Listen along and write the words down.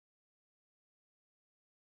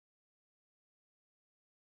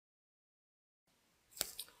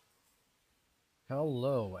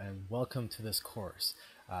Hello and welcome to this course.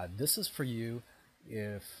 This is for you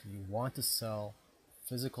if you want to sell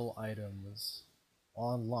physical items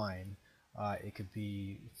online. It could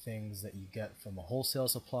be things that you get from a wholesale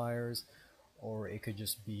suppliers, or it could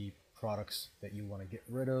just be products that you want to get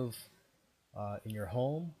rid of in your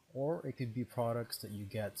home, or it could be products that you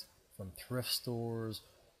get from thrift stores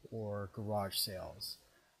or garage sales.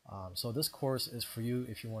 So this course is for you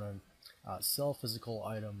if you want to sell physical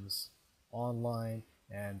items online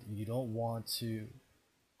and you don't want to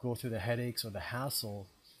go through the headaches or the hassle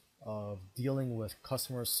of dealing with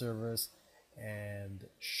customer service and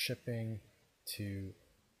shipping to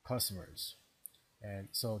customers. And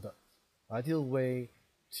so the ideal way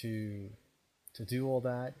to do all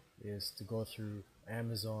that is to go through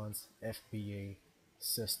Amazon's FBA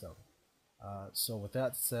system. So with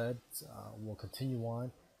that said, we'll continue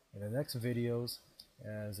on in the next videos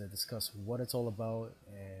as I discuss what it's all about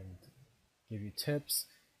and give you tips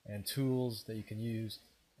and tools that you can use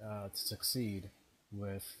to succeed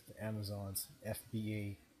with Amazon's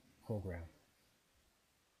FBA program.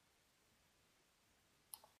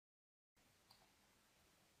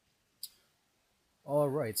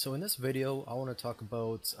 Alright, so in this video I want to talk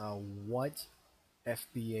about what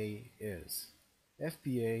FBA is.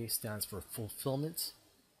 FBA stands for Fulfillment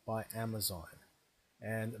by Amazon.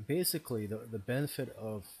 And basically the benefit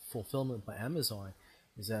of Fulfillment by Amazon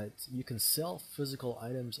is that you can sell physical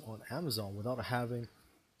items on Amazon without having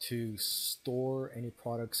to store any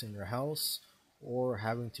products in your house or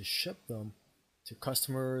having to ship them to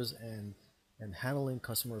customers and handling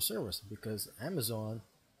customer service, because Amazon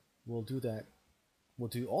will do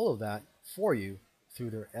all of that for you through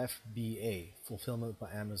their FBA, Fulfillment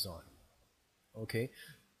by Amazon. Okay,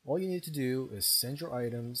 all you need to do is send your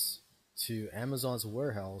items to Amazon's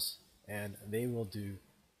warehouse and they will do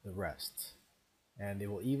the rest. And they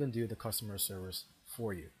will even do the customer service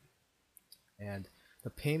for you. And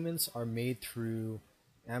the payments are made through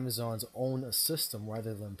Amazon's own system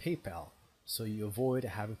rather than PayPal, so you avoid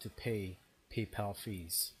having to pay PayPal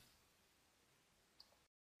fees.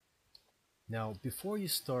 Now, before you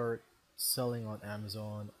start selling on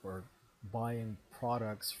Amazon or buying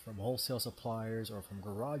products from wholesale suppliers or from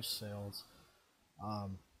garage sales,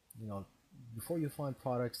 before you find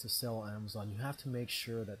products to sell on Amazon, you have to make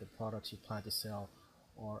sure that the products you plan to sell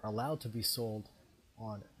are allowed to be sold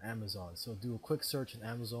on Amazon. So do a quick search on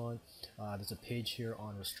Amazon. There's a page here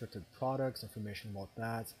on restricted products, information about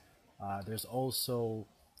that. There's also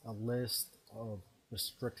a list of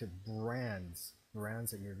restricted brands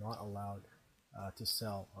that you're not allowed to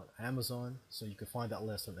sell on Amazon. So you can find that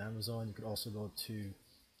list on Amazon. You could also go to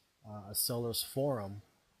a seller's forum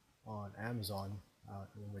on Amazon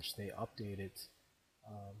in which they update it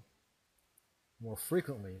more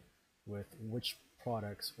frequently with which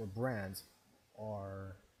products or brands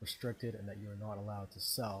are restricted and that you're not allowed to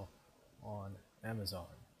sell on Amazon.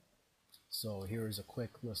 So here is a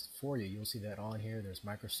quick list for you. You'll see that on here. There's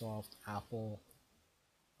Microsoft, Apple,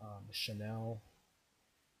 Chanel.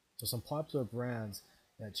 So some popular brands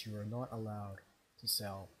that you are not allowed to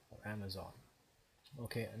sell on Amazon.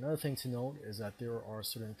 Okay, another thing to note is that there are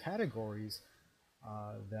certain categories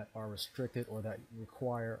that are restricted or that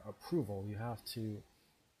require approval. You have to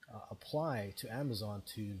apply to Amazon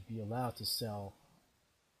to be allowed to sell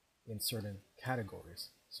in certain categories.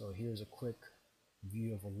 So here's a quick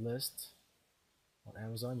view of a list on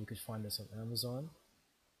Amazon. You could find this on Amazon.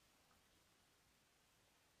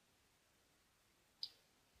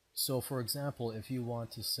 So for example, if you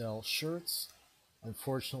want to sell shirts,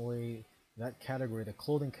 unfortunately that category, the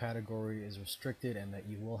clothing category, is restricted, and that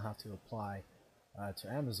you will have to apply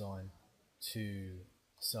to Amazon to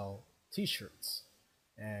sell t-shirts.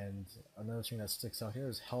 And another thing that sticks out here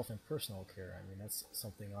is health and personal care. I mean, that's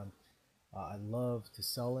something I love to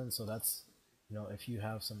sell in. So that's, if you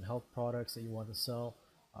have some health products that you want to sell,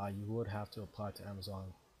 you would have to apply to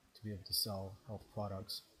Amazon to be able to sell health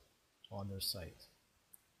products on their site.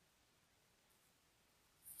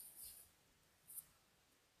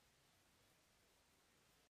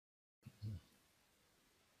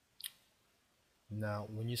 Now,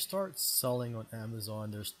 when you start selling on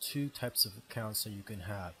Amazon, there's two types of accounts that you can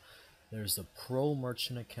have. There's the Pro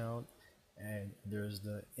Merchant account and there's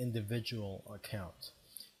the individual account.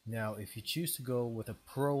 Now, if you choose to go with a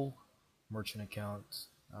Pro Merchant account,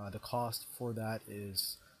 the cost for that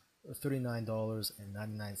is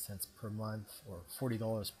 $39.99 per month, or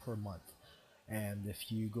 $40 per month. And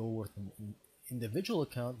if you go with an individual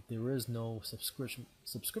account, there is no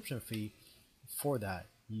subscription fee for that.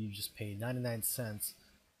 You just pay 99 cents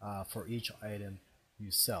for each item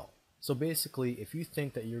you sell. So basically, if you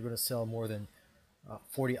think that you're going to sell more than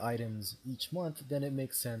 40 items each month, then it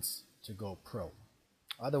makes sense to go pro.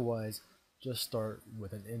 Otherwise, just start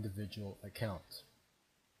with an individual account.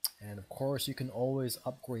 And of course, you can always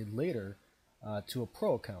upgrade later to a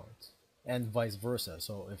pro account, and vice versa.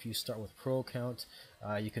 So if you start with pro account,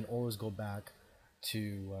 you can always go back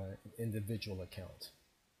to an individual account.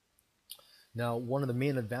 Now, one of the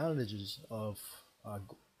main advantages of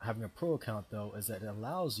having a pro account, though, is that it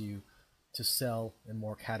allows you to sell in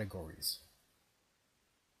more categories.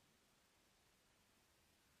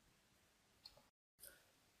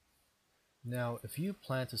 Now, if you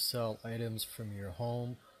plan to sell items from your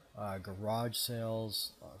home, garage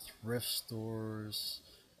sales, thrift stores,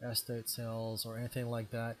 estate sales, or anything like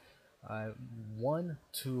that, one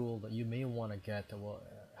tool that you may want to get that will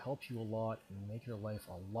help you a lot and make your life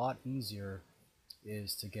a lot easier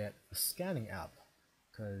is to get a scanning app.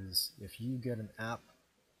 Because if you get an app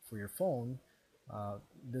for your phone,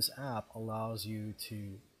 this app allows you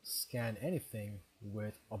to scan anything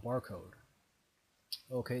with a barcode.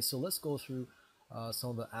 Okay, so let's go through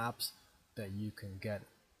some of the apps that you can get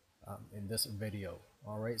in this video.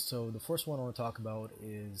 Alright, so the first one I want to talk about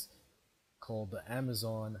is called the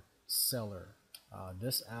Amazon Seller.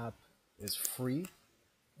 This app is free,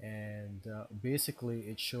 and basically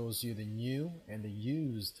it shows you the new and the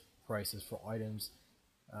used prices for items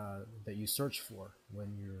that you search for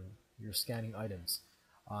when you're scanning items.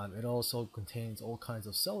 It also contains all kinds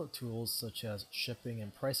of seller tools such as shipping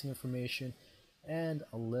and pricing information, and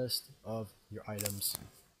a list of your items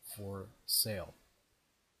for sale.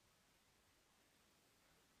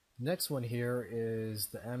 Next one here is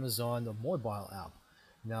the Amazon mobile app.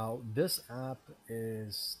 Now this app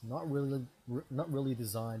is not really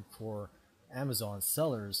designed for Amazon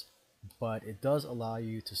sellers, but it does allow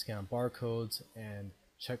you to scan barcodes and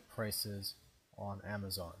check prices on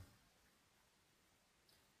Amazon.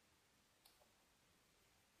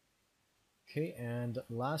 Okay, and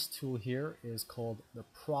last tool here is called the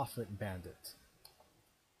Profit Bandit.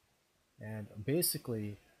 And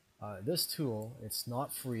basically, this tool, it's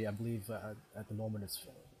not free. I believe at the moment it's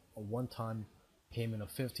a one-time payment of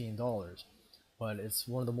 $15, but it's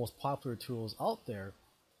one of the most popular tools out there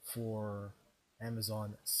for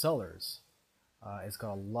Amazon sellers. It's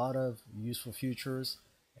got a lot of useful features,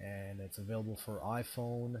 and it's available for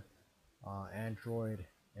iPhone, Android,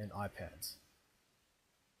 and iPads.